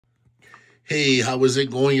Hey, how is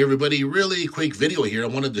it going, everybody? Really quick video here. I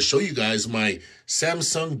wanted to show you guys my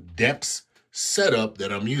Samsung DeX setup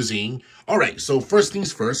that I'm using. All right, so first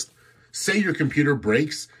things first, say your computer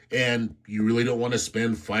breaks and you really don't want to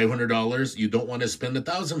spend $500. You don't want to spend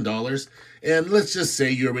 $1,000. And let's just say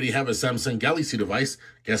you already have a Samsung Galaxy device.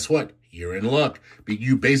 Guess what? You're in luck.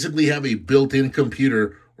 You basically have a built-in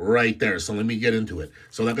computer right there. So let me get into it.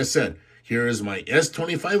 So like I said, here is my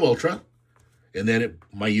S25 Ultra. And then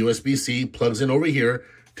my USB-C plugs in over here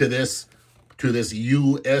to this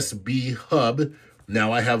USB hub.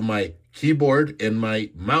 Now I have my keyboard and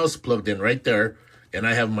my mouse plugged in right there. And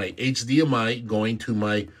I have my HDMI going to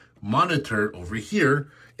my monitor over here.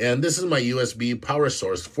 And this is my USB power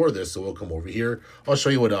source for this. So we'll come over here. I'll show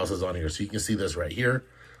you what else is on here. So you can see this right here.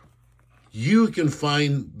 You can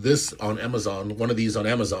find this on Amazon, one of these on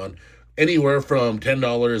Amazon, anywhere from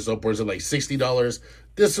 $10 upwards of like $60.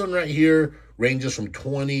 This one right here ranges from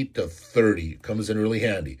 $20 to $30. Comes in really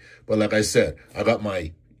handy. But like I said, I got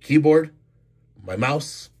my keyboard, my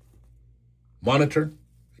mouse, monitor,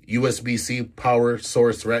 USB-C power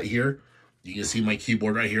source right here. You can see my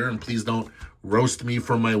keyboard right here, and please don't roast me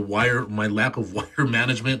for my lack of wire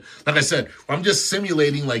management. Like I said, I'm just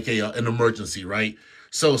simulating like an emergency, right?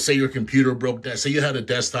 So say your computer broke, say you had a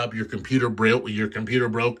desktop, your computer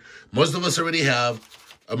broke. Most of us already have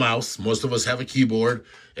a mouse. Most of us have a keyboard,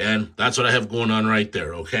 and that's what I have going on right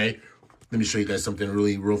there, okay? Let me show you guys something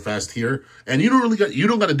real fast here. And you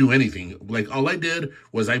don't got to do anything. Like all I did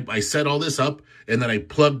was I set all this up, and then I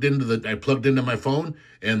plugged into my phone,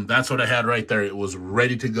 and that's what I had right there. It was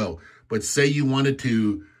ready to go. But say you wanted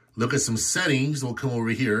to look at some settings, we'll come over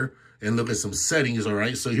here and look at some settings, all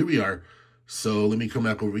right? So here we are. So let me come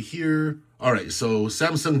back over here. All right, so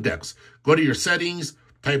Samsung DeX. Go to your settings,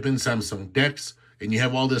 type in Samsung DeX, and you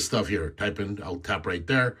have all this stuff here. I'll tap right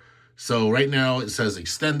there. So right now it says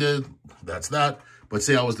extended, that's that. But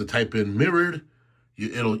say I was to type in mirrored,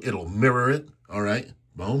 it'll mirror it, all right,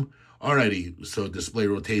 boom. Alrighty, so display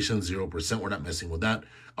rotation, 0%, we're not messing with that.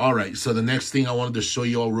 All right, so the next thing I wanted to show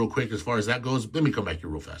you all real quick as far as that goes, let me come back here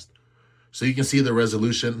real fast. So you can see the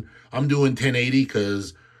resolution. I'm doing 1080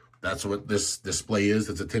 because that's what this display is.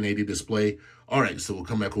 It's a 1080 display. All right, so we'll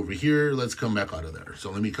come back over here. Let's come back out of there. So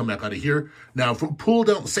let me come back out of here. Now, if we pull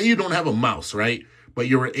down, say you don't have a mouse, right? But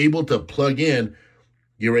you were able to plug in,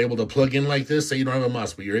 like this. Say you don't have a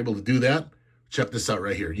mouse, but you're able to do that. Check this out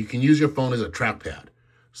right here. You can use your phone as a trackpad.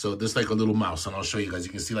 So this is like a little mouse, and I'll show you guys.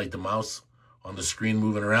 You can see like the mouse on the screen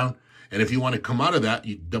moving around. And if you want to come out of that,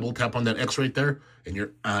 you double tap on that X right there, and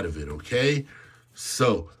you're out of it, okay?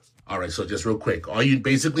 So, all right, so just real quick. All you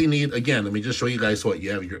basically need, again, let me just show you guys what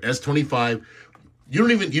you have. Your S25. You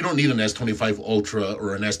don't need an S25 Ultra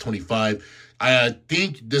or an S25. I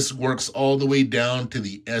think this works all the way down to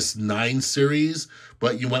the S9 series,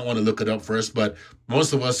 but you might want to look it up first. But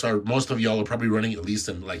most of y'all are probably running at least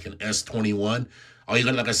in like an S21. All you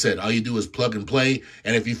got, like I said, all you do is plug and play.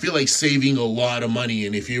 And if you feel like saving a lot of money,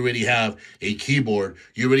 and if you already have a keyboard,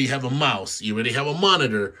 you already have a mouse, you already have a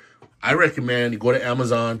monitor, I recommend you go to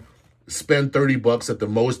Amazon, spend $30 at the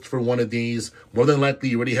most for one of these. More than likely,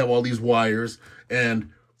 you already have all these wires, and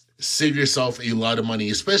save yourself a lot of money.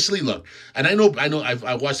 Especially, look, and I know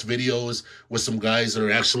I watched videos with some guys that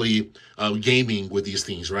are actually gaming with these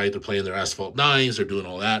things, right? They're playing their Asphalt 9s, they're doing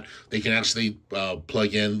all that. They can actually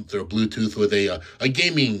plug in their Bluetooth with a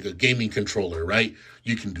gaming controller, right?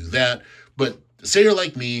 You can do that. But say you're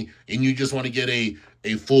like me and you just want to get a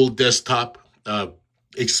full desktop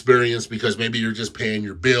experience because maybe you're just paying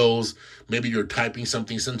your bills, maybe you're typing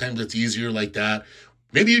something. Sometimes it's easier like that.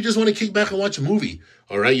 Maybe you just want to kick back and watch a movie,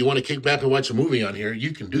 all right? You want to kick back and watch a movie on here.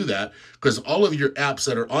 You can do that because all of your apps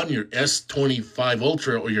that are on your S25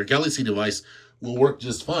 Ultra or your Galaxy device will work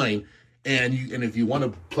just fine. And if you want to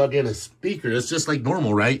plug in a speaker, it's just like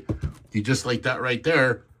normal, right? You just like that right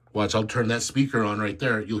there. Watch, I'll turn that speaker on right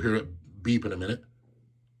there. You'll hear it beep in a minute.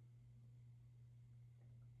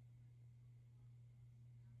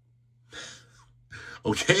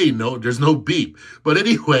 Okay, no, there's no beep. But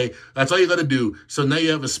anyway, that's all you got to do. So now you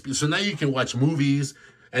have so now you can watch movies.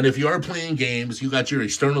 And if you are playing games, you got your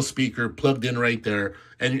external speaker plugged in right there,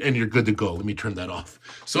 and you're good to go. Let me turn that off.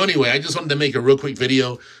 So anyway, I just wanted to make a real quick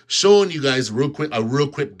video showing you guys a real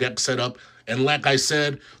quick deck setup. And like I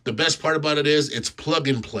said, the best part about it is it's plug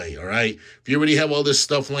and play, all right? If you already have all this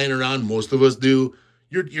stuff laying around, most of us do,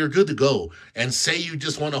 you're good to go. And say you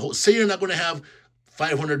just want to, say you're not going to have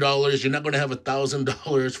 $500, you're not going to have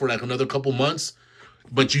 $1,000 for like another couple months,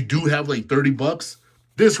 but you do have like $30.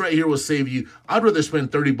 This right here will save you. I'd rather spend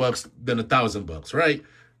 $30 than $1,000, right?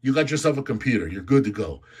 You got yourself a computer. You're good to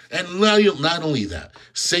go. And not only that,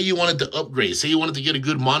 say you wanted to upgrade. Say you wanted to get a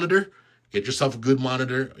good monitor. Get yourself a good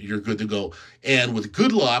monitor. You're good to go. And with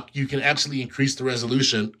Good Lock, you can actually increase the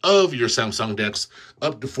resolution of your Samsung DeX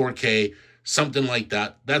up to 4K, something like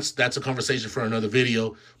that. That's a conversation for another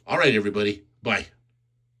video. All right, everybody. Bye.